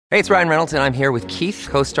Hey, it's Ryan Reynolds, and I'm here with Keith,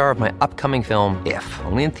 co-star of my upcoming film, If,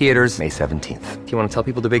 only in theaters May 17th. Do you want to tell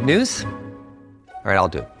people the big news? All right, I'll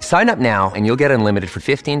do it. Sign up now and you'll get unlimited for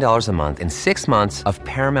 $15 a month and 6 months of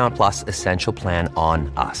Paramount Plus Essential Plan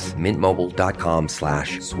on us.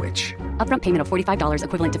 MintMobile.com/switch. Upfront payment of $45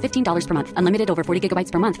 equivalent to $15 per month. Unlimited over 40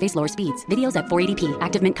 gigabytes per month. Face lower speeds. Videos at 480p.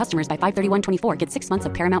 Active Mint customers by 531.24 get 6 months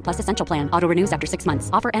of Paramount Plus Essential Plan. Auto renews after 6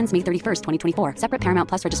 months. Offer ends May 31st, 2024. Separate Paramount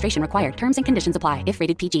Plus registration required. Terms and conditions apply if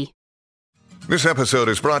rated PG. This episode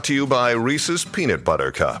is brought to you by Reese's Peanut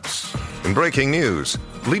Butter Cups. In breaking news,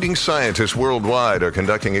 leading scientists worldwide are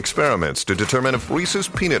conducting experiments to determine if Reese's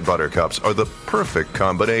Peanut Butter Cups are the perfect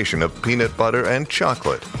combination of peanut butter and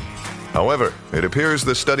chocolate. However, it appears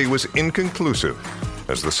the study was inconclusive,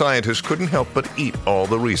 as the scientists couldn't help but eat all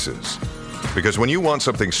the Reese's. Because when you want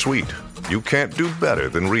something sweet, you can't do better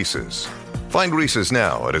than Reese's. Find Reese's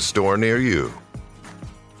now at a store near you.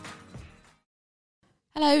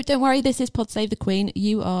 Hello, don't worry, this is Pod Save the Queen.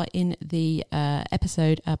 You are in the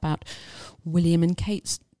episode about William and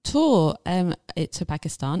Kate's tour to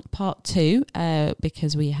Pakistan, part 2,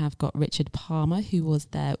 because we have got Richard Palmer, who was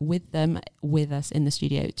there with them, with us in the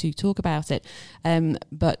studio to talk about it.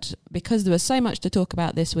 But because there was so much to talk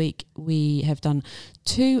about this week, we have done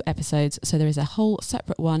 2 episodes. So there is a whole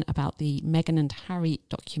separate one about the Meghan and Harry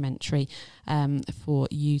documentary for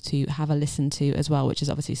you to have a listen to as well, which is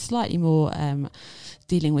obviously slightly more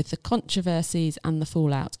dealing with the controversies and the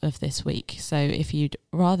fallout of this week. So if you'd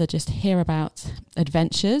rather just hear about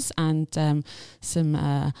adventures and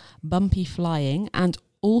some bumpy flying, and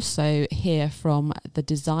also hear from the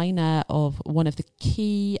designer of one of the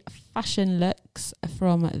key fashion looks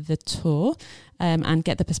from the tour, and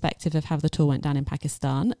get the perspective of how the tour went down in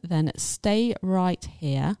Pakistan, then stay right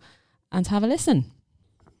here and have a listen.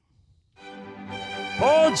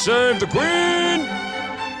 God save the Queen!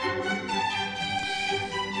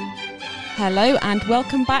 Hello and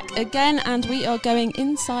welcome back again, and we are going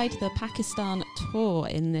inside the Pakistan tour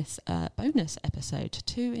in this bonus episode,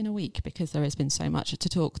 2 in a week, because there has been so much to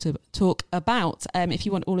talk about. If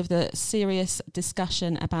you want all of the serious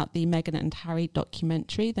discussion about the Meghan and Harry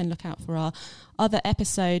documentary, then look out for our other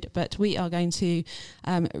episode. But we are going to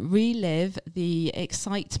relive the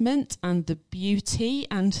excitement and the beauty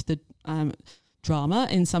and the drama,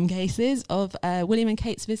 in some cases, of William and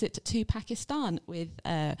Kate's visit to Pakistan with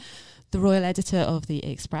the royal editor of The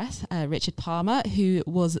Express, Richard Palmer, who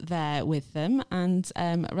was there with them, and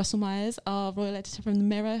Russell Myers, our royal editor from The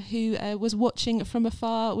Mirror, who was watching from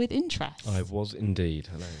afar with interest. I was indeed.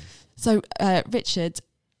 Hello. So, Richard,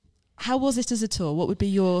 how was it as a tour? What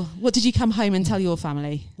did you come home and tell your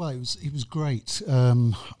family? Well, it was great.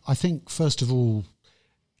 I think, first of all,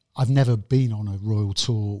 I've never been on a royal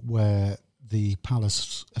tour where the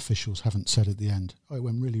palace officials haven't said at the end, "Oh, it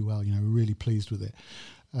went really well, we're really pleased with it."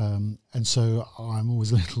 And so I'm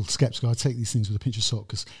always a little sceptical. I take these things with a pinch of salt,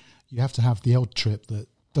 because you have to have the odd trip that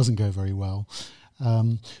doesn't go very well.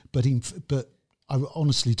 But I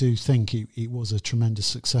honestly do think it was a tremendous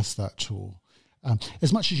success, that tour.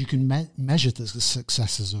 As much as you can measure the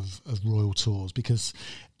successes of royal tours, because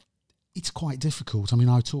it's quite difficult. I mean,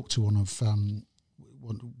 I talked to one of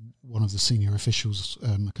the senior officials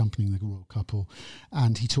accompanying the royal couple,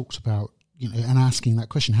 and he talked about, and asking that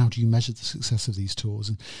question, how do you measure the success of these tours?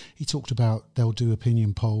 And he talked about they'll do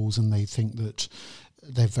opinion polls, and they think that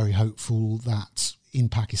they're very hopeful that in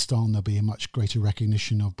Pakistan there'll be a much greater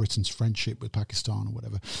recognition of Britain's friendship with Pakistan or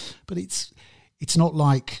whatever. But it's not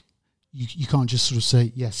like you can't just sort of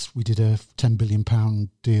say, yes, we did a £10 billion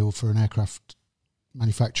deal for an aircraft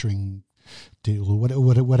manufacturing deal or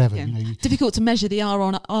whatever. Yeah. Difficult to measure the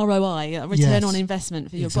ROI, return on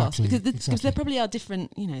investment for your boss, because there probably are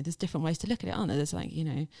different, there's different ways to look at it, aren't there? There's like,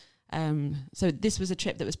 so this was a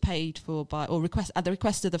trip that was paid for by, or at the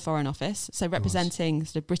request of the Foreign Office, so representing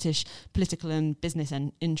sort of British political and business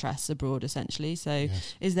interests abroad, essentially. So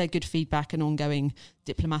is there good feedback and ongoing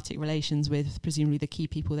diplomatic relations with presumably the key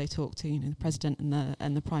people they talk to, the President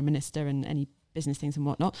and the Prime Minister and any business things and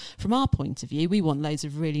whatnot. From our point of view, we want loads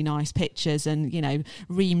of really nice pictures and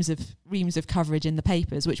reams of coverage in the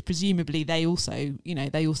papers, which presumably they also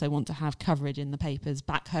want to have coverage in the papers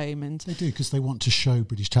back home. And they do, because they want to show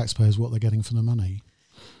British taxpayers what they're getting for their money.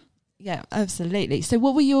 Yeah, absolutely. So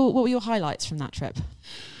what were your highlights from that trip?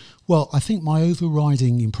 Well, I think my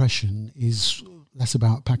overriding impression is less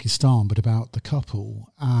about Pakistan but about the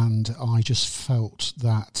couple, and I just felt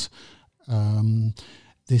that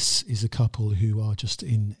this is a couple who are just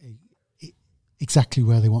in exactly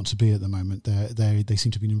where they want to be at the moment. They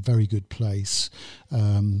seem to be in a very good place,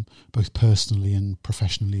 both personally and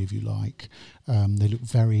professionally, if you like. They look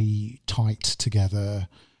very tight together.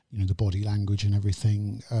 the body language and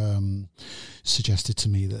everything suggested to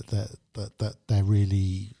me that they're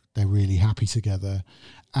really happy together.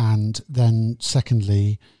 And then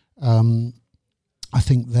secondly, I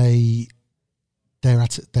think they're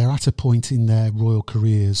at a point in their royal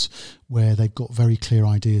careers where they've got very clear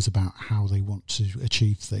ideas about how they want to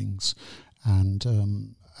achieve things,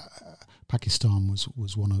 and Pakistan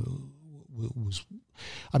was one of.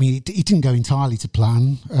 I mean, it didn't go entirely to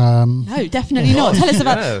plan. No, definitely not. Tell us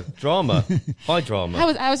about drama, high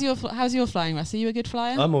drama. How's your flying, Russ? Are you a good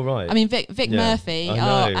flyer? I'm all right. I mean, Vic Murphy,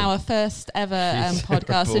 our first ever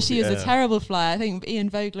podcast. So she was a terrible flyer. I think Ian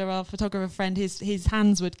Vogler, our photographer friend, his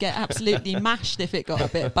hands would get absolutely mashed if it got a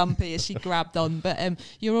bit bumpy as she grabbed on. But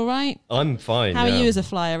you're all right? I'm fine. How are you as a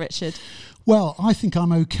flyer, Richard? Well, I think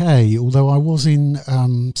I'm okay, although I was in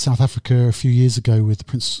South Africa a few years ago with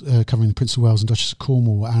the covering the Prince of Wales and Duchess of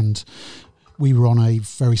Cornwall, and we were on a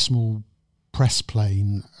very small press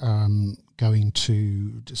plane going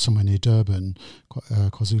to somewhere near Durban,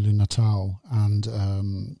 KwaZulu-Natal, and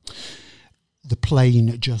the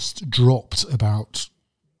plane just dropped about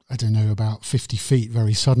 50 feet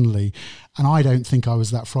very suddenly. And I don't think I was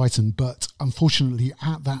that frightened, but unfortunately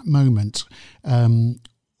at that moment,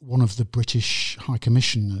 one of the British High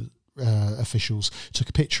Commission officials took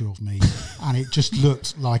a picture of me, and it just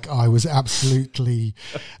looked like I was absolutely,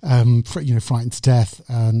 frightened to death.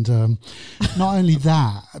 And not only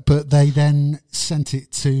that, but they then sent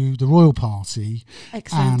it to the royal party.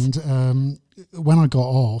 Excellent. And when I got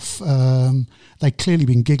off, they'd clearly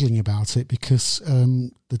been giggling about it because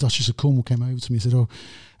the Duchess of Cornwall came over to me and said,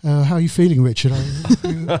 how are you feeling, Richard?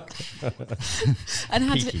 And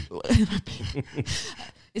how did it...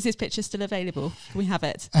 Is this picture still available? Can we have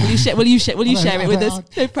it? Will you share it with us?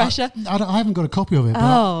 No pressure. I haven't got a copy of it,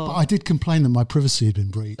 but I did complain that my privacy had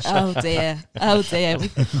been breached. Oh dear.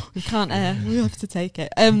 We can't. We have to take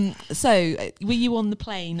it. So, were you on the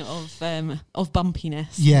plane of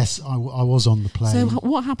bumpiness? Yes, I was on the plane. So,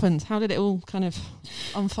 what happened? How did it all kind of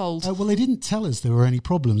unfold? Well, they didn't tell us there were any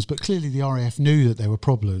problems, but clearly the RAF knew that there were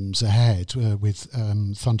problems ahead with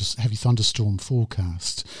heavy thunderstorm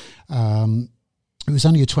forecast. It was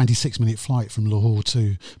only a 26-minute flight from Lahore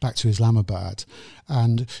back to Islamabad,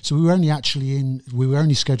 and so we were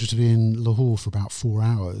only scheduled to be in Lahore for about 4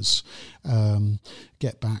 hours.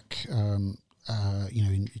 Get back, in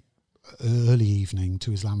early evening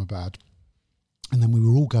to Islamabad, and then we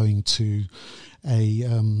were all going to a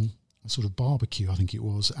sort of barbecue, I think it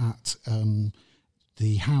was, at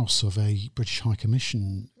the house of a British High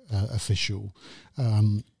Commission official.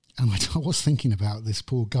 And I was thinking about this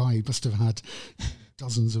poor guy. He must have had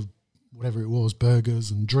dozens of whatever it was,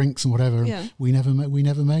 burgers and drinks and whatever. Yeah. And we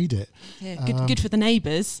never made it. Yeah, good for the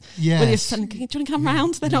neighbours. Yes. Will your son, do you want to come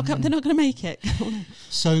round? They're not going to make it.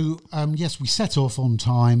 So yes, we set off on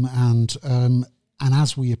time, and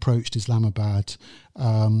as we approached Islamabad,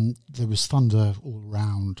 there was thunder all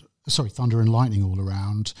around. Thunder and lightning all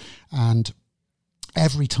around, and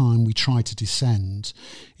every time we tried to descend,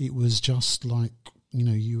 it was just like,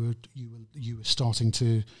 you were starting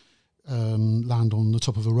to land on the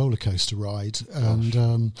top of a roller coaster ride,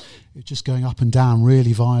 and it just going up and down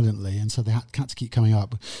really violently, and so they had to keep coming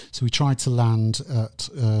up. So we tried to land at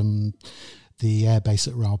the airbase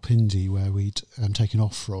at Rawalpindi, where we'd taken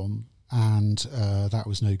off from, and that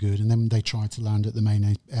was no good. And then they tried to land at the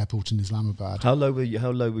main airport in Islamabad. How low were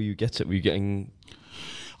you getting? Were you getting?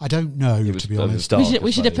 I don't know, to be honest.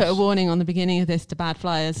 We should have put a warning on the beginning of this to bad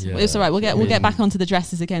flyers. Yeah. It's all right. We'll get back onto the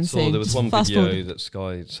dresses again soon. There was one video that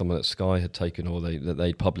Sky had taken, or that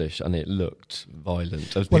they'd published, and it looked violent.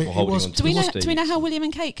 There was people holding on to do we know how William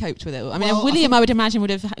and Kate coped with it? I mean, William, I would imagine, would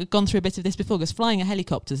have gone through a bit of this before, because flying a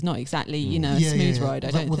helicopter is not exactly a smooth ride.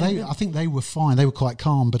 I think they were fine. They were quite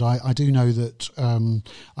calm, but I do know that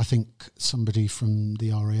I think somebody from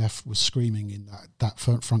the RAF was screaming in that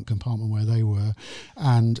front compartment where they were,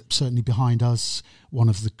 and certainly behind us, one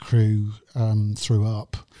of the crew threw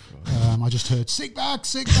up. I just heard "sick bag,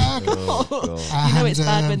 sick bag." It's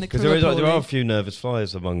bad when the crew. Because there are a few nervous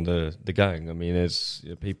flyers among the gang. I mean, there's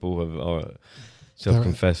people who are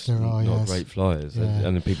self-confessed not great flyers, and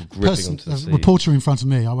then people gripping onto the seat. A reporter in front of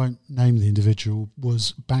me, I won't name the individual,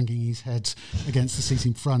 was banging his head against the seat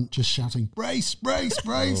in front, just shouting, "Brace, brace,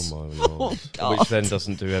 brace!" Oh my Lord! Which then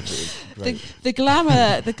doesn't do everything. The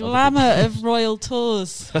glamour of royal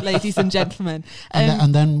tours, ladies and gentlemen.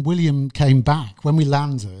 And then William came back when we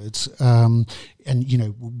landed,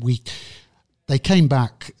 they came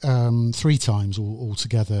back 3 times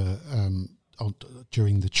altogether.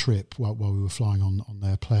 During the trip while we were flying on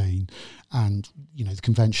their plane, and the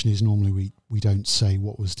convention is normally we don't say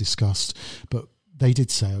what was discussed, but they did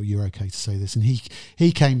say, "Oh, you're okay to say this," and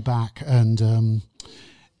he came back and.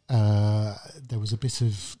 There was a bit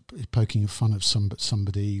of poking fun of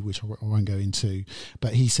somebody, which I won't go into.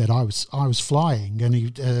 But he said I was flying, and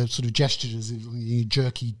he sort of gestured as if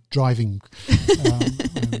jerky driving.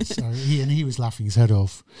 So he was laughing his head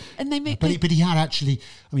off. And but he had actually,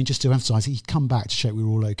 I mean, just to emphasise, he'd come back to check we were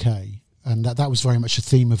all okay, and that was very much a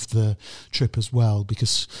theme of the trip as well,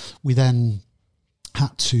 because we then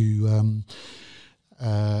had to.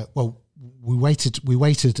 We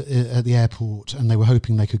waited at the airport, and they were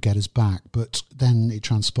hoping they could get us back. But then it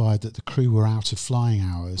transpired that the crew were out of flying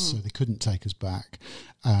hours, so they couldn't take us back.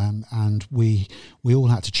 And we all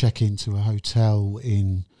had to check into a hotel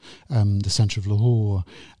in the centre of Lahore,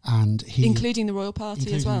 and including the royal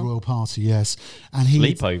party as well. The royal party, yes. And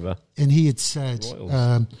sleepover. And he had said,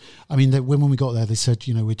 that when we got there, they said,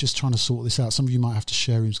 we're just trying to sort this out. Some of you might have to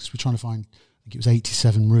share rooms because we're trying to find. I think it was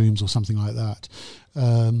 87 rooms or something like that.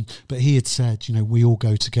 But he had said, we all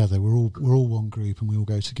go together. We're all one group, and we all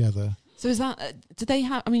go together. So is that? Do they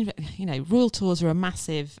have? I mean, Royal Tours are a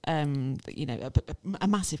massive, a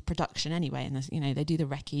massive production anyway, and they do the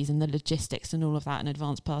recce's and the logistics and all of that, and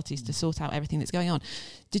advanced parties to sort out everything that's going on.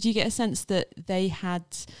 Did you get a sense that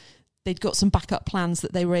they'd got some backup plans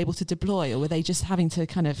that they were able to deploy, or were they just having to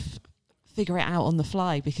kind of figure it out on the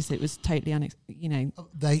fly because it was totally I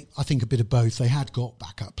think a bit of both. They had got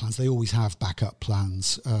backup plans. They always have backup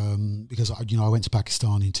plans because I went to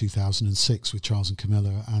Pakistan in 2006 with Charles and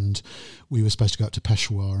Camilla, and we were supposed to go up to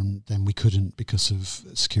Peshawar, and then we couldn't because of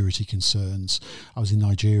security concerns. I was in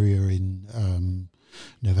Nigeria in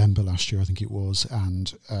November last year, I think it was,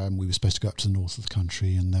 and we were supposed to go up to the north of the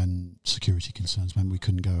country, and then security concerns meant we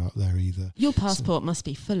couldn't go up there either. Your passport must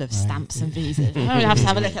be full of stamps and visas. I have to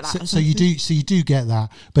have a look at that. So you do get that,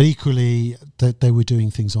 but equally they were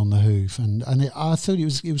doing things on the hoof, and I thought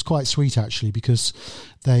it was quite sweet actually, because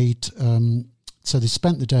they'd so they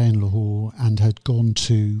spent the day in Lahore and had gone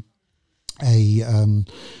to a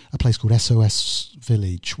place called SOS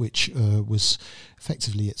Village, which was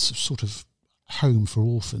effectively it's sort of home for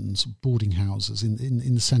orphans, boarding houses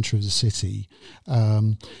in the centre of the city,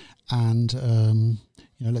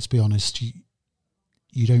 let's be honest,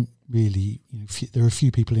 you don't really, there are a few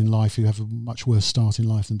people in life who have a much worse start in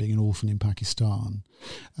life than being an orphan in Pakistan,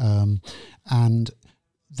 and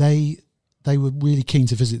they were really keen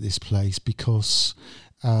to visit this place because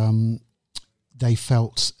they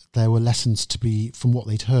felt there were lessons to be, from what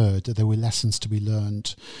they'd heard, that there were lessons to be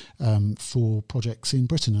learned for projects in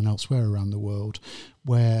Britain and elsewhere around the world,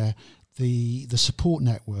 where the support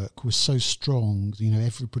network was so strong.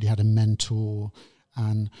 Everybody had a mentor,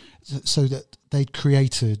 and so that they'd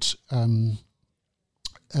created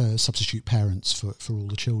substitute parents for all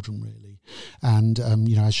the children, really. And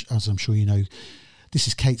as I'm sure you know, this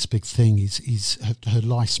is Kate's big thing. Is her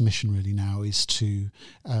life's mission really now is to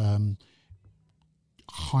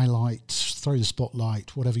highlight, throw the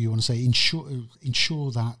spotlight, whatever you want to say,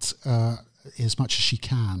 ensure that as much as she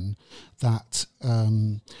can, that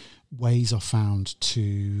ways are found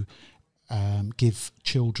to give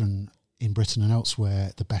children in Britain and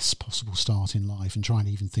elsewhere the best possible start in life and try and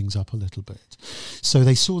even things up a little bit. So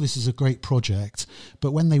they saw this as a great project,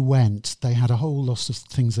 but when they went, they had a whole lot of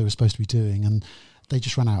things they were supposed to be doing, and they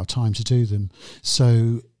just ran out of time to do them.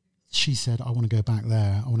 So she said, I want to go back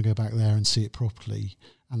there. I want to go back there and see it properly.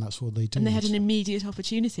 And that's what they did. And they had an immediate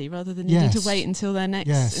opportunity rather than needing to wait until their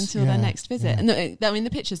next their next visit. Yeah. And the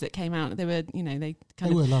pictures that came out, they were, they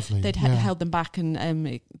were lovely. They'd held them back, and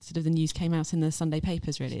the news came out in the Sunday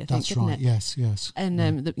papers. Really, I think that's right. It? Yes.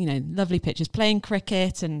 And lovely pictures, playing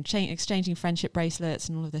cricket and exchanging friendship bracelets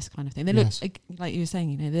and all of this kind of thing. They look like you were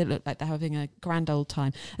saying. They look like they're having a grand old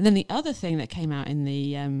time. And then the other thing that came out in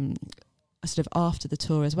the sort of after the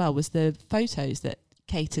tour as well was the photos that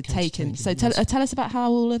Kate had taken. So tell us about how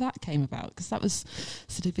all of that came about, because that was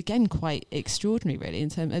sort of again quite extraordinary, really, in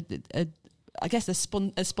terms of I guess a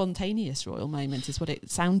spontaneous royal moment is what it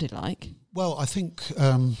sounded like. Well, I think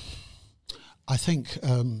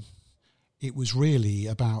it was really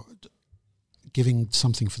about giving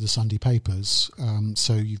something for the Sunday papers.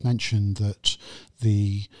 So you've mentioned that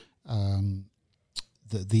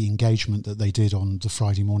the engagement that they did on the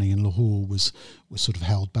Friday morning in Lahore was sort of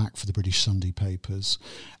held back for the British Sunday papers,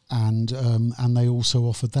 and they also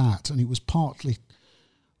offered that, and it was partly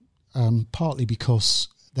because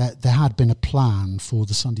there had been a plan for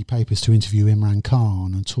the Sunday papers to interview Imran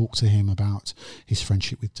Khan and talk to him about his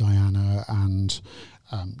friendship with Diana and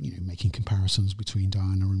making comparisons between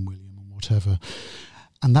Diana and William and whatever,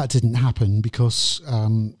 and that didn't happen because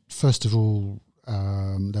first of all,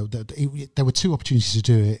 There were two opportunities to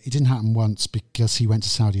do it. It didn't happen once because he went to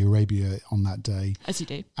Saudi Arabia on that day. As you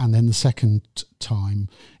do. And then the second time,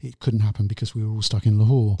 it couldn't happen because we were all stuck in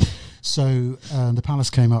Lahore. So the palace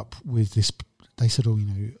came up with this. They said,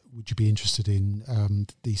 would you be interested in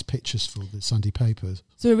these pictures for the Sunday papers?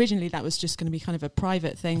 So originally that was just going to be kind of a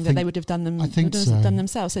private thing that they would have done them. I think so. Done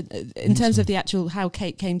themselves. So in terms of the actual how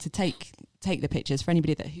Kate came to take the pictures, for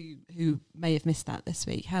anybody who may have missed that this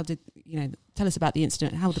week, how did tell us about the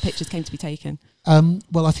incident, how the pictures came to be taken?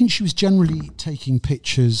 Well, I think she was generally taking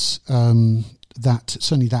pictures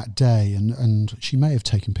certainly that day, and she may have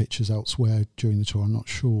taken pictures elsewhere during the tour. I'm not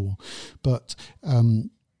sure, but.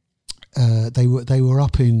 They were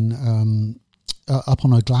up on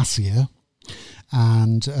a glacier,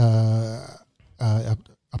 and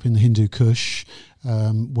up in the Hindu Kush,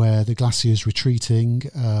 where the glacier is retreating.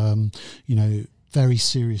 Very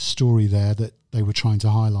serious story there that they were trying to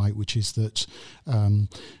highlight, which is that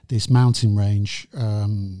this mountain range.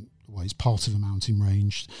 It's part of a mountain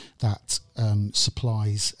range that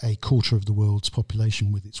supplies a quarter of the world's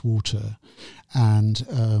population with its water, and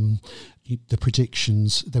the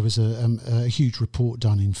predictions. There was a huge report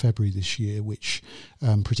done in February this year, which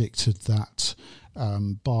predicted that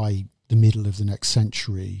by the middle of the next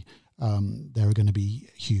century, there are going to be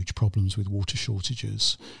huge problems with water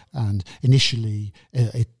shortages. And initially,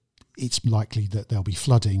 it's likely that there'll be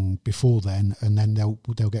flooding before then, and then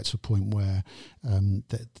they'll get to a point where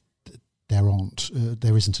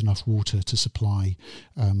there isn't enough water to supply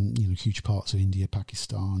huge parts of India,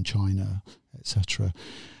 Pakistan, China, etc.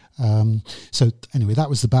 So anyway, that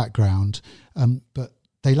was the background. But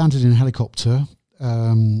they landed in a helicopter,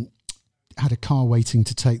 had a car waiting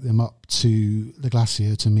to take them up to the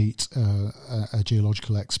glacier to meet a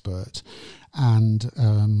geological expert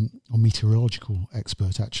or meteorological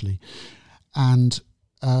expert actually, and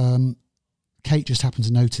Kate just happened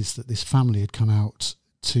to notice that this family had come out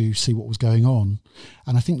to see what was going on,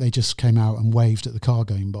 and I think they just came out and waved at the car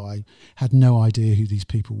going by, had no idea who these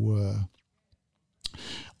people were.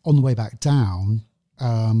 On the way back down,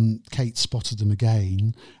 Kate spotted them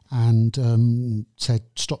again and said,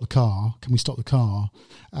 "Stop the car, can we stop the car?"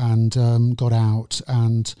 And got out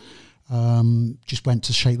and just went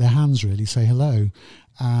to shake their hands, really, say hello,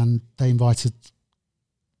 and they invited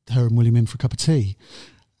her and William in for a cup of tea,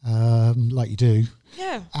 like you do.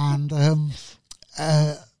 Yeah. And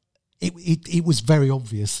it was very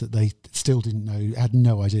obvious that they still didn't know, had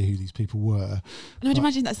no idea who these people were. And I'd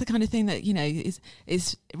imagine that's the kind of thing that,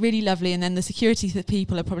 is really lovely. And then the security that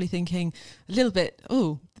people are probably thinking a little bit,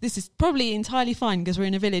 this is probably entirely fine because we're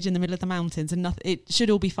in a village in the middle of the mountains and it should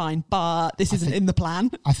all be fine, but this isn't in the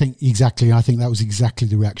plan. I think that was exactly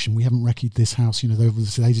the reaction. We haven't wrecked this house. They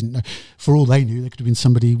didn't know. For all they knew, there could have been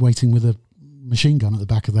somebody waiting with a machine gun at the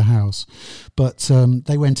back of the house. But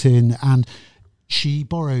they went in, and she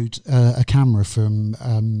borrowed a camera from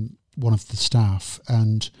one of the staff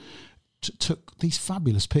and took these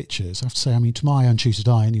fabulous pictures. I have to say, to my untutored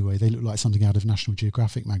eye anyway, they look like something out of National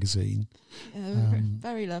Geographic magazine.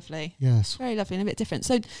 Very lovely. Yes. Very lovely and a bit different.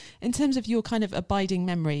 So in terms of your kind of abiding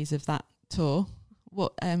memories of that tour,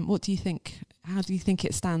 what do you think, how do you think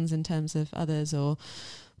it stands in terms of others, or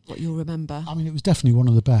what you'll remember? It was definitely one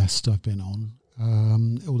of the best I've been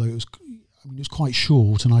on, although it was quite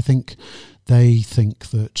short, and I think they think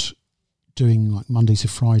that doing like Monday to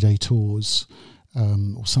Friday tours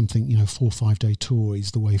or something, 4 or 5 day tour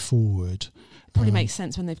is the way forward. Probably makes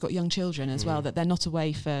sense when they've got young children as well, that they're not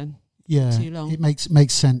away for too long. It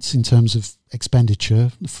makes sense in terms of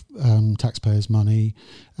expenditure, taxpayers' money,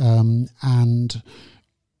 and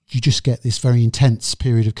you just get this very intense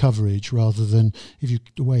period of coverage rather than if you're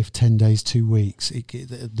away for 10 days, 2 weeks,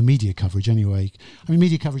 the media coverage anyway.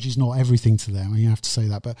 Media coverage is not everything to them. You have to say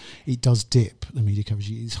that, but it does dip, the media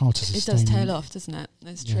coverage. It's hard to sustain. It does tail off, doesn't it?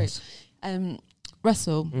 That's true. Yes.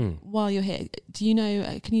 Russell, while you're here, do you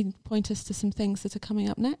know, can you point us to some things that are coming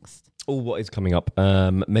up next? What is coming up?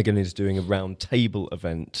 Megan is doing a round table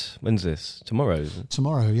event. When's this? Tomorrow, isn't it?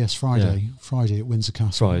 Tomorrow, yes, Friday. Yeah. Friday at Windsor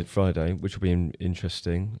Castle. Friday, which will be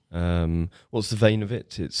interesting. What's the vein of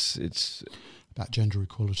it? It's about gender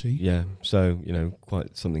equality. Yeah, so,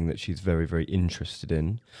 quite something that she's very, very interested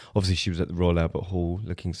in. Obviously, she was at the Royal Albert Hall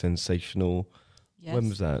looking sensational. Yes. When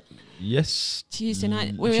was that? Yes. Tuesday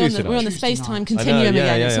night. We're on the space-time continuum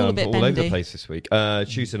again. It's all a bit all bendy. Over the place this week.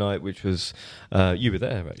 Tuesday night, which was... you were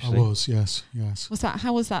there, actually. I was, yes. What's that?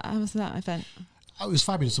 How was that event? It was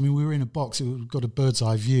fabulous. We were in a box. It got a bird's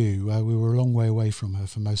eye view. We were a long way away from her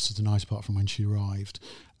for most of the night, apart from when she arrived.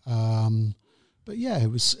 But yeah,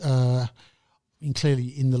 it was... clearly,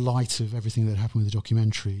 in the light of everything that happened with the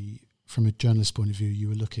documentary, from a journalist's point of view, you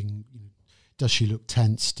were looking... Does she look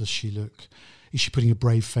tense? Is she putting a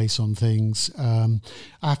brave face on things? I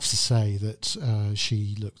have to say that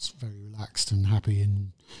she looked very relaxed and happy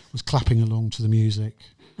and was clapping along to the music.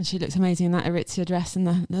 And she looks amazing in that Aritzia dress and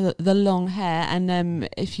the long hair. And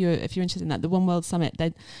if you're interested in that, the One World Summit,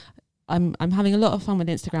 I'm having a lot of fun with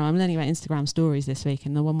Instagram. I'm learning about Instagram stories this week,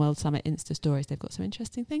 and the One World Summit Insta stories. They've got some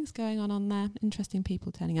interesting things going on there. Interesting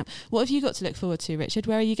people turning up. What have you got to look forward to, Richard?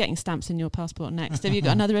 Where are you getting stamps in your passport next? Have you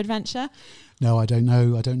got another adventure? No, I don't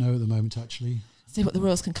know. I don't know at the moment, actually. See what the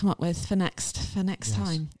Royals can come up with for next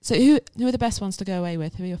time. So who are the best ones to go away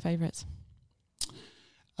with? Who are your favourites?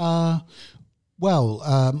 Well,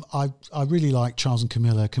 I really like Charles and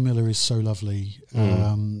Camilla. Camilla is so lovely.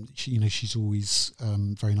 She's always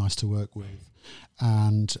very nice to work with,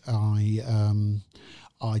 and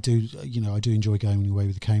I do enjoy going away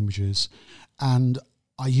with the Cambridges, and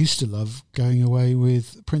I used to love going away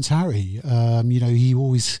with Prince Harry. He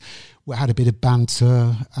always had a bit of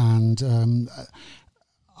banter, and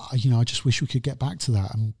I just wish we could get back to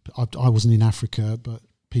that. I wasn't in Africa, but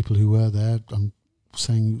people who were there, I'm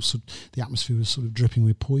saying the atmosphere was sort of dripping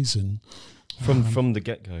with poison from the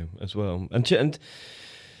get-go as well. And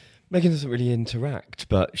Meghan doesn't really interact,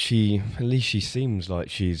 but at least she seems like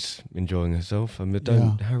she's enjoying herself. I mean,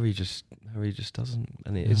 Harry just doesn't.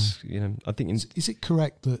 And it is, I think. Is it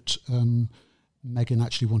correct that Meghan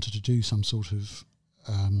actually wanted to do some sort of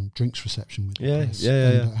drinks reception with the press?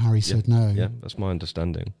 Yeah. But Harry said no. Yeah, that's my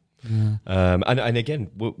understanding. Yeah. And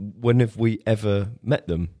again, when have we ever met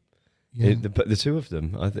them? Yeah. The two of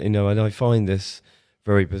them, and I find this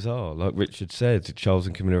very bizarre. Like Richard said, Charles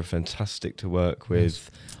and Camilla are fantastic to work with.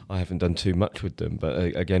 Yes. I haven't done too much with them, but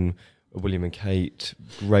again, William and Kate,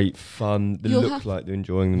 great fun. They look like they're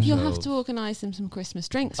enjoying themselves. You'll have to organise them some Christmas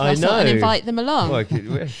drinks for us and invite them along. Well,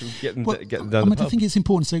 get them down the pub. I think it's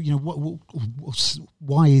important. So,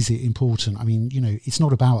 why is it important? I mean, it's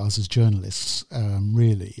not about us as journalists,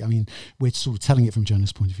 really. I mean, we're sort of telling it from a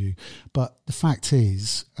journalist's point of view. But the fact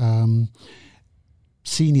is,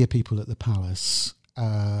 senior people at the palace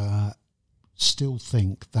still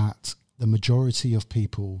think that the majority of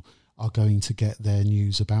people are going to get their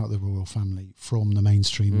news about the royal family from the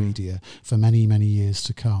mainstream media for many, many years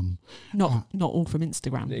to come. Not all from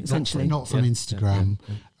Instagram, essentially. Not from Instagram,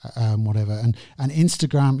 whatever. And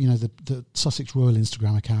Instagram, the Sussex Royal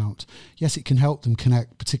Instagram account, yes, it can help them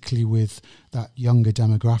connect, particularly with that younger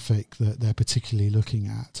demographic that they're particularly looking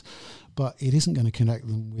at, but it isn't going to connect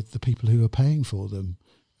them with the people who are paying for them.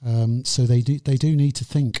 So they do need to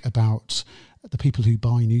think about the people who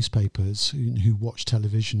buy newspapers, who watch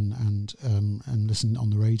television and listen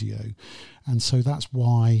on the radio. And so that's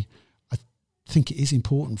why I think it is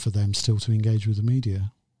important for them still to engage with the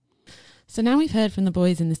media. So now we've heard from the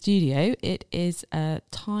boys in the studio, it is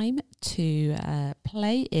time to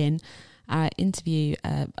play in our interview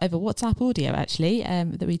over WhatsApp audio, actually,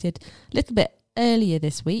 that we did a little bit earlier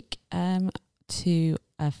this week to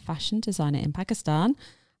a fashion designer in Pakistan.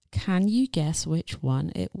 Can you guess which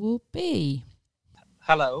one it will be?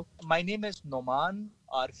 Hello, my name is Noman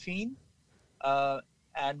Arfin,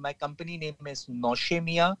 and my company name is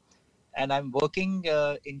Noshemia, and I'm working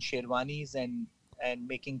in Sherwanis and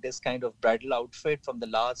making this kind of bridal outfit from the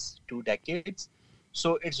last 2 decades.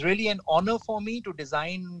 So it's really an honor for me to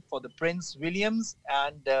design for the Prince Williams,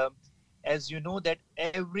 and as you know that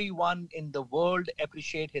everyone in the world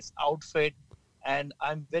appreciate his outfit, and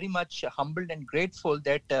I'm very much humbled and grateful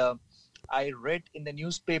that I read in the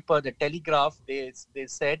newspaper, the Telegraph, they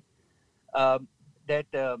said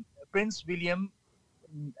that Prince William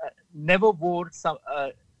never wore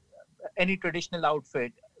any traditional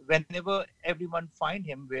outfit. Whenever everyone find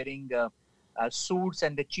him wearing suits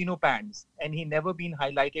and the chino pants, and he never been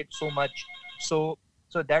highlighted so much. So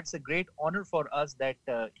that's a great honor for us that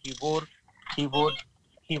he wore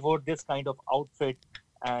this kind of outfit.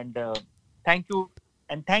 And thank you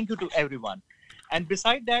to everyone. And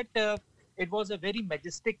beside that, it was a very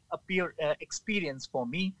majestic experience for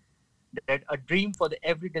me. That a dream for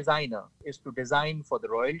every designer is to design for the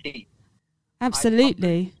royalty.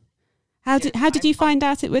 Absolutely. How did you find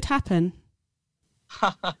out it would happen?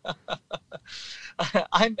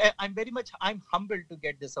 I'm humbled to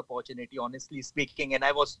get this opportunity, honestly speaking, and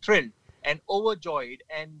I was thrilled and overjoyed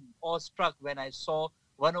and awestruck when I saw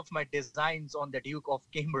one of my designs on the Duke of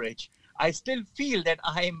Cambridge. I still feel that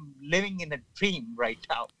I am living in a dream right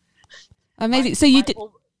now. Amazing. So you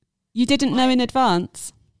didn't know in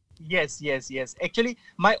advance? Yes. Actually,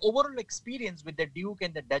 my overall experience with the Duke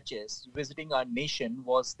and the Duchess visiting our nation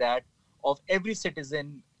was that of every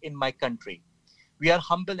citizen in my country. We are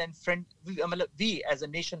humble and we as a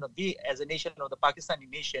nation of the Pakistani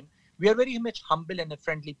nation, we are very much humble and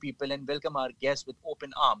friendly people and welcome our guests with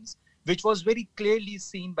open arms, which was very clearly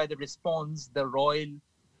seen by the response the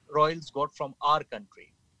royals got from our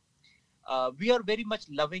country. We are very much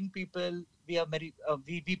loving people. We are very,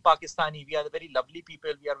 we Pakistani, we are very lovely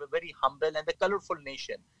people. We are a very humble and a colorful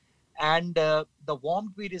nation. And the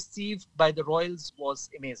warmth we received by the royals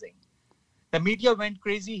was amazing. The media went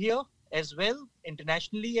crazy here as well,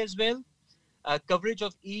 internationally as well. Coverage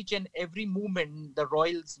of each and every movement the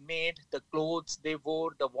royals made, the clothes they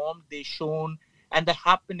wore, the warmth they shown, and the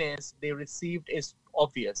happiness they received is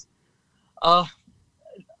obvious.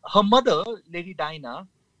 Her mother, Lady Diana,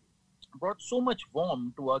 brought so much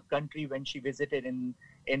warmth to our country when she visited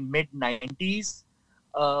in mid-90s.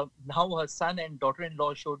 Now her son and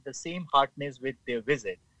daughter-in-law showed the same heartiness with their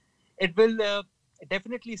visit. It will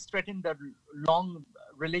definitely strengthen the long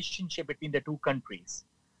relationship between the two countries.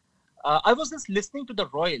 I was just listening to the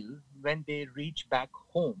royal when they reached back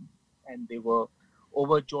home, and they were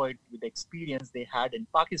overjoyed with the experience they had in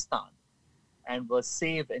Pakistan and were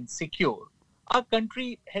safe and secure. Our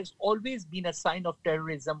country has always been a sign of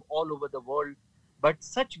terrorism all over the world, but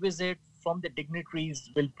such visit from the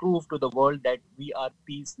dignitaries will prove to the world that we are a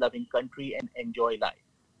peace-loving country and enjoy life.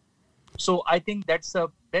 So I think that's the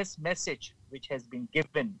best message which has been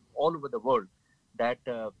given all over the world, that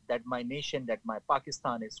my nation, that my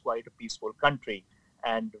Pakistan is quite a peaceful country,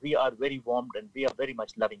 and we are very warmed and we are very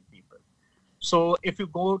much loving people. So if you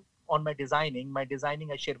go on my designing a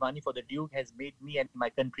Sherwani for the Duke has made me and my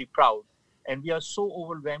country proud. And we are so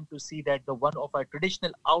overwhelmed to see that the one of our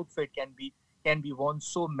traditional outfit can be worn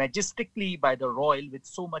so majestically by the royal with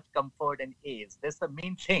so much comfort and ease. That's the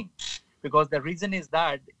main thing, because the reason is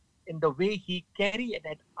that in the way he carried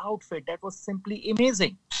that outfit, that was simply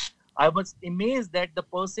amazing. I was amazed that the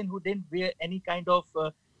person who didn't wear any kind of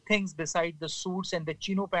things beside the suits and the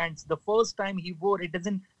chino pants, the first time he wore, it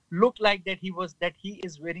doesn't look like that he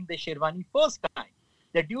is wearing the Sherwani first time.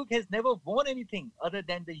 The Duke has never worn anything other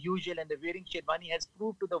than the usual, and the wearing Sherwani has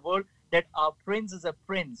proved to the world that our prince is a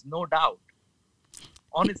prince, no doubt.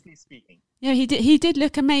 Honestly speaking. Yeah, he did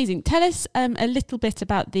look amazing. Tell us a little bit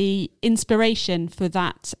about the inspiration for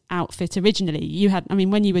that outfit originally.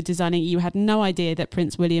 When you were designing it, you had no idea that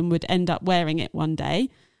Prince William would end up wearing it one day.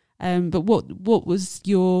 But what was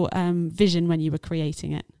your vision when you were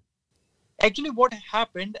creating it? Actually, what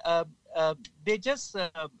happened, they just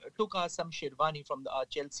took some Sherwani from our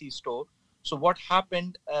Chelsea store. So what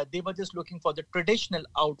happened, they were just looking for the traditional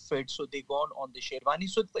outfit, so they gone on the Sherwani.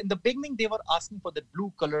 So in the beginning, they were asking for the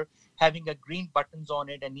blue color, having a green buttons on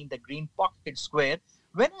it and in the green pocket square.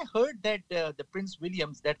 When I heard that the Prince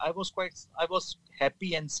Williams, that I was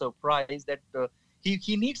happy and surprised that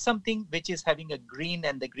he needs something which is having a green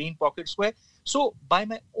and the green pocket square. So by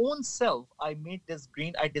my own self, I made this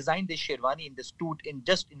green. I designed this Sherwani in this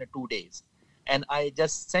in 2 days, and I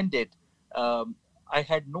just sent it. I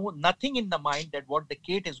had nothing in the mind that what the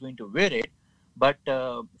Kate is going to wear it, but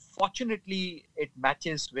fortunately it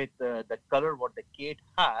matches with the color what the Kate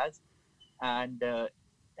has, and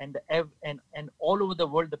all over the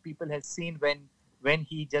world the people has seen when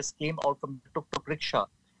he just came out from the tuk-tuk rickshaw,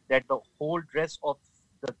 that the whole dress of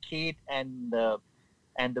the Kate and the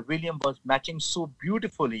William was matching so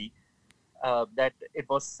beautifully that it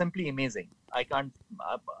was simply amazing. I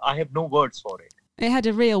have no words for it. It had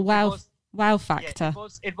a real wow factor. Yeah,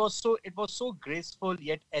 it was so graceful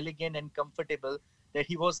yet elegant and comfortable that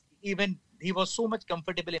he was so much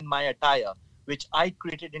comfortable in my attire, which I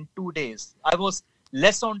created in 2 days. I was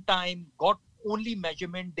less on time, got only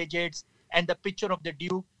measurement digits and the picture of the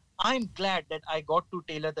Duke. I'm glad that I got to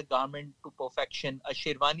tailor the garment to perfection. A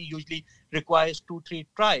Sherwani usually requires 2-3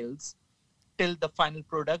 trials till the final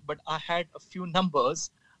product, but I had a few numbers,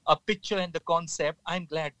 a picture and the concept. I'm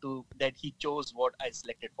glad that he chose what I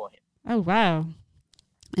selected for him. Oh, wow.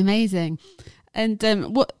 Amazing. And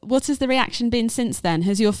what has the reaction been since then?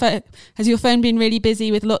 Has your phone been really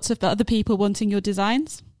busy with lots of other people wanting your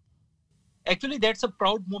designs? Actually, that's a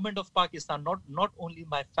proud moment of Pakistan, not only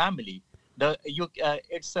my family.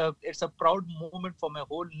 It's a proud moment for my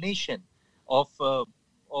whole nation.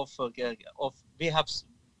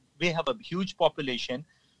 We have a huge population.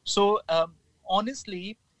 So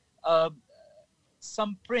honestly,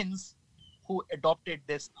 some prince who adopted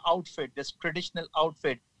this outfit, this traditional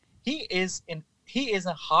outfit, he is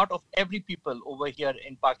a heart of every people over here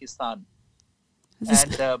in Pakistan.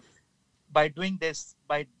 And by doing this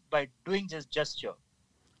gesture.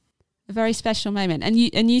 A very special moment. And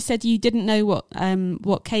you said you didn't know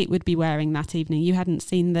what Kate would be wearing that evening. You hadn't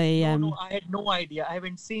seen the... No, I had no idea. I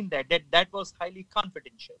haven't seen that. That was highly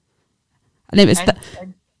confidential. And it was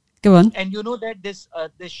go on. And you know that this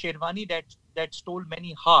Sherwani that stole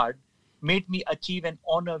many heart made me achieve an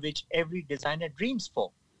honor which every designer dreams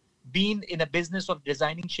for. Being in a business of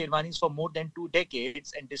designing Sherwanis for more than 2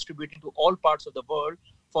 decades and distributing to all parts of the world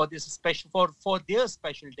for this special for their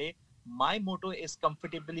special day, my motto is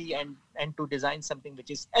comfortably and to design something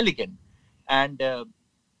which is elegant. And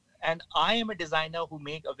I am a designer who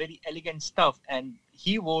make a very elegant stuff, and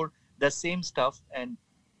he wore the same stuff, and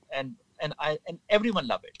everyone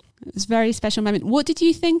loved it. It was a very special moment. What did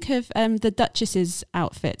you think of the Duchess's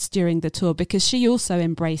outfits during the tour? Because she also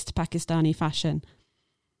embraced Pakistani fashion.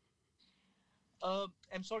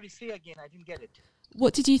 I'm sorry, say again, I didn't get it.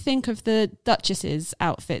 What did you think of the Duchess's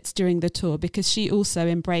outfits during the tour? Because she also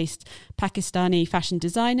embraced Pakistani fashion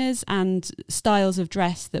designers and styles of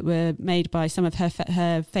dress that were made by some of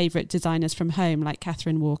her favourite designers from home, like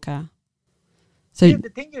Catherine Walker. So yeah, the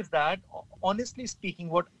thing is that, honestly speaking,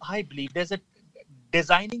 what I believe, there's a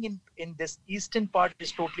designing in this eastern part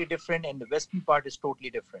is totally different and the western part is totally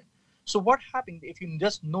different. So what happened, if you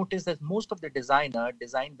just notice that most of the designer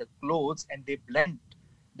design the clothes and they blend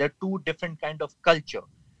the two different kind of culture.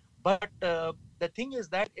 But the thing is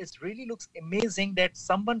that it really looks amazing that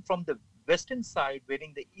someone from the western side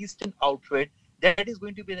wearing the eastern outfit, that is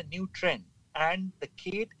going to be the new trend. And the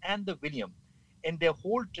Kate and the William, in their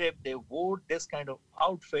whole trip, they wore this kind of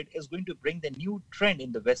outfit is going to bring the new trend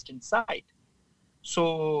in the western side.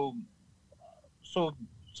 So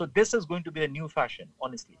this is going to be the new fashion,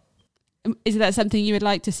 honestly. Is that something you would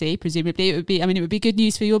like to see? Presumably, it would be. I mean, it would be good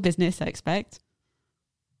news for your business, I expect.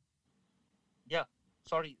 Yeah,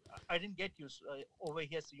 sorry, I didn't get you over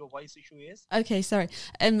here. So your voice issue is okay. Sorry.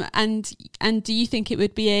 And do you think it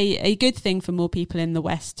would be a good thing for more people in the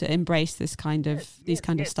West to embrace this kind of these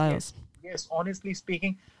kind of styles? Yes. Honestly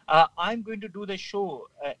speaking, I'm going to do the show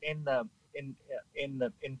in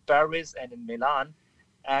Paris and in Milan,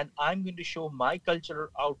 and I'm going to show my cultural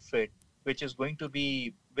outfit, which is going to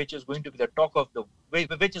be the talk of the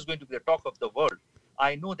world.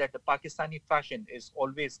 I know that the Pakistani fashion is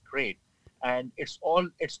always great, and it's all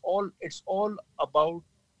about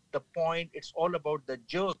the point. It's all about the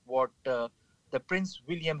jerk what the Prince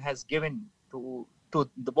William has given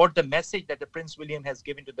what the message that the Prince William has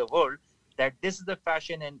given to the world, that this is the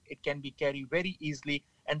fashion and it can be carried very easily,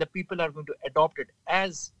 and the people are going to adopt it.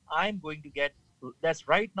 As I'm going to get, that's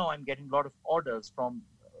right now I'm getting a lot of orders from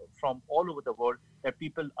all over the world that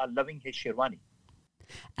people are loving his Sherwani.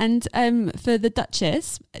 And for the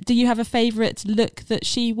Duchess, do you have a favourite look that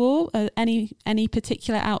she wore? Any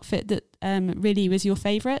particular outfit that really was your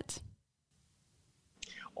favourite?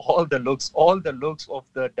 All the looks of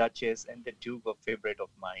the Duchess and the Duke are favorite of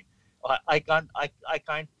mine. I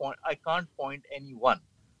can't point any one,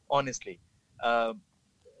 honestly.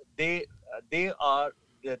 They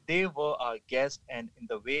were our guests, and in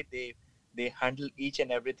the way they handle each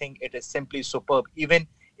and everything, it is simply superb. Even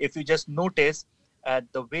if you just notice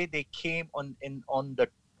the way they came in the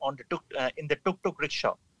tuk-tuk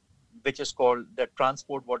rickshaw, which is called the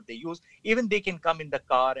transport what they use. Even they can come in the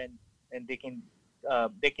car and they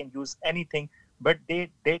can use anything, but they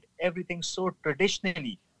did everything so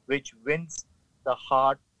traditionally, which wins the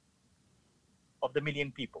heart of the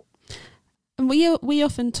million people. And we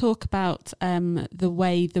often talk about the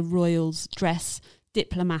way the royals dress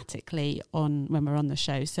diplomatically when we're on the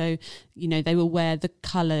show. So, they will wear the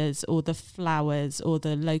colours or the flowers or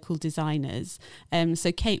the local designers.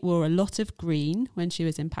 So Kate wore a lot of green when she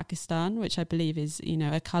was in Pakistan, which I believe is,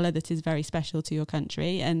 a colour that is very special to your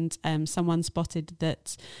country. And someone spotted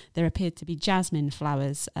that there appeared to be jasmine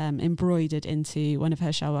flowers embroidered into one of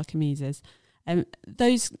her shalwar kameezes.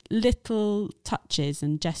 Those little touches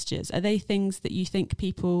and gestures, are they things that you think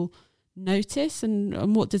people notice,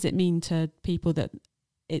 and what does it mean to people that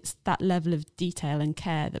it's that level of detail and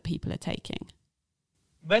care that people are taking?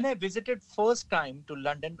 When I visited first time to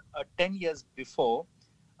London 10 years before,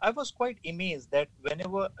 I was quite amazed that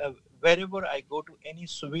wherever I go to any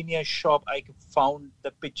souvenir shop, I found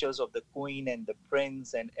the pictures of the Queen and the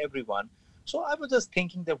Prince and everyone. So I was just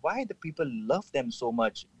thinking that why the people love them so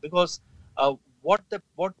much, because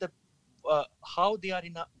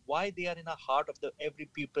why they are in a heart of the every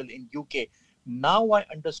people in UK. Now I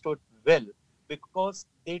understood well, because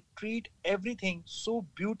they treat everything so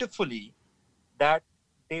beautifully that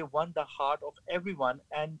they won the heart of everyone.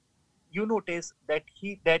 And you notice that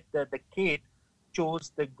the Kate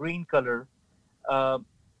chose the green color.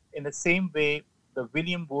 In the same way, the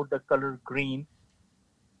William wore the color green.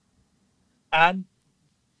 And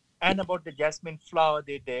about the jasmine flower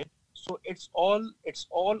they did. So it's all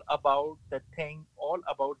about the thing, all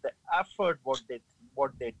about the effort what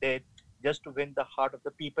they did just to win the heart of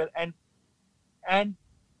the people. And And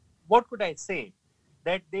what could I say?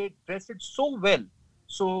 That they dress it so well,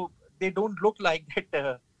 so they don't look like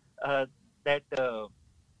that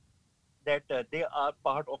they are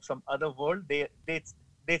part of some other world.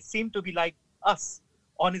 They seem to be like us,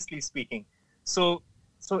 honestly speaking. So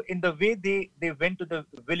in the way they went to the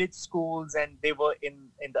village schools and they were in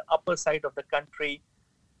the upper side of the country,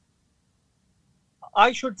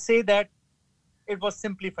 I should say that it was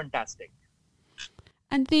simply fantastic.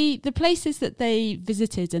 And the places that they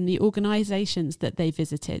visited and the organisations that they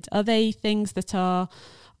visited, are they things that are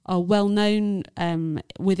well known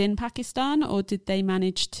within Pakistan, or did they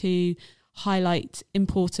manage to highlight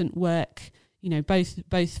important work,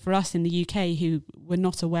 both for us in the UK who were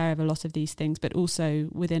not aware of a lot of these things, but also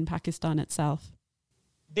within Pakistan itself?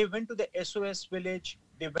 They went to the SOS village,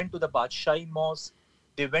 they went to the Badshahi Mosque,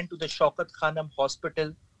 they went to the Shaukat Khanum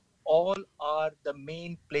Hospital. All are the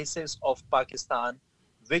main places of Pakistan,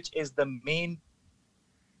 which is the main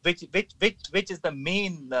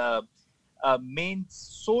main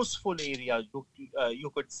sourceful area, you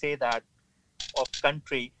could say that, of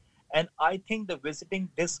country. And I think the visiting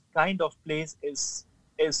this kind of place is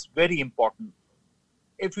very important.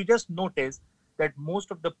 If you just notice that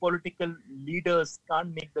most of the political leaders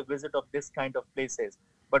can't make the visit of this kind of places,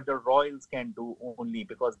 but the royals can do only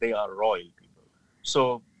because they are royal people.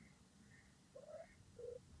 So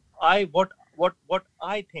what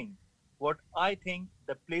I think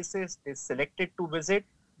the places they selected to visit,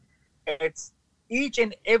 it's each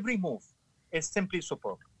and every move is simply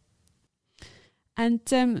superb. And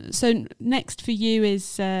so next for you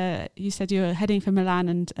is, you said you're heading for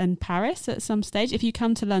Milan and Paris at some stage. If you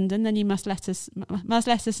come to London, then you must let us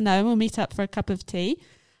know, and we'll meet up for a cup of tea.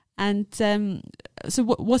 And so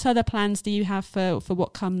what other plans do you have for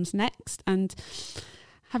what comes next? And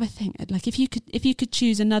have a think, like if you could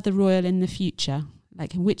choose another royal in the future,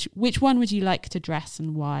 like which one would you like to dress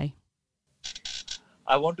and why?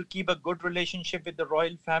 I want to keep a good relationship with the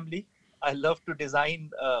royal family. I love to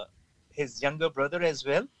design his younger brother as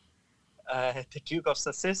well, the Duke of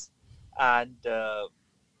Sussex, and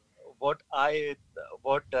what I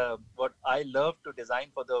love to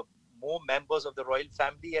design for the more members of the royal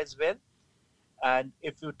family as well. And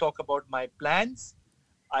if you talk about my plans,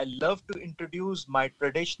 I love to introduce my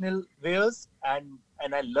traditional wears, and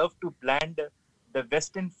I love to blend the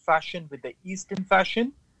Western fashion with the Eastern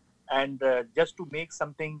fashion, and just to make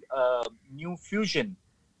something new fusion.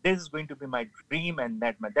 This is going to be my dream, and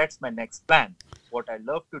that's my next plan, what I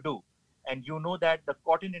love to do. And you know that the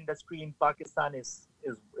cotton industry in Pakistan is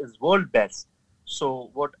world best. So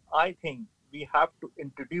what I think we have to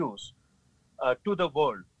introduce to the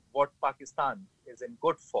world what Pakistan is in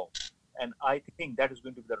good for. And I think that is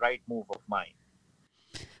going to be the right move of mine.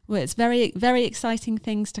 Well, it's very, very exciting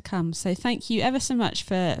things to come. So thank you ever so much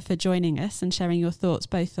for joining us and sharing your thoughts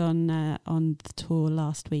both on the tour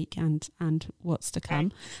last week and what's to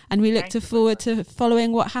come. And we look forward to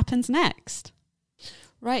following what happens next.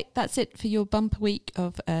 Right, that's it for your bumper week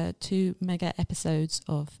of 2 mega episodes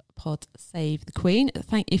of Pod Save the Queen.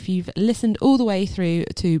 If you've listened all the way through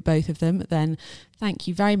to both of them, then thank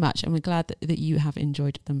you very much. And we're glad that you have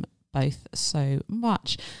enjoyed them both so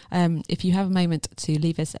much. If you have a moment to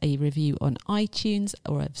leave us a review on iTunes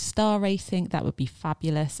or a star rating, that would be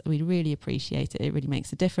fabulous. We'd really appreciate it. It really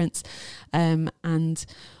makes a difference. And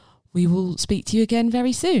we will speak to you again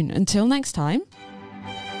very soon. Until next time.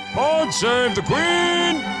 Pod Save the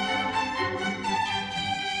Queen!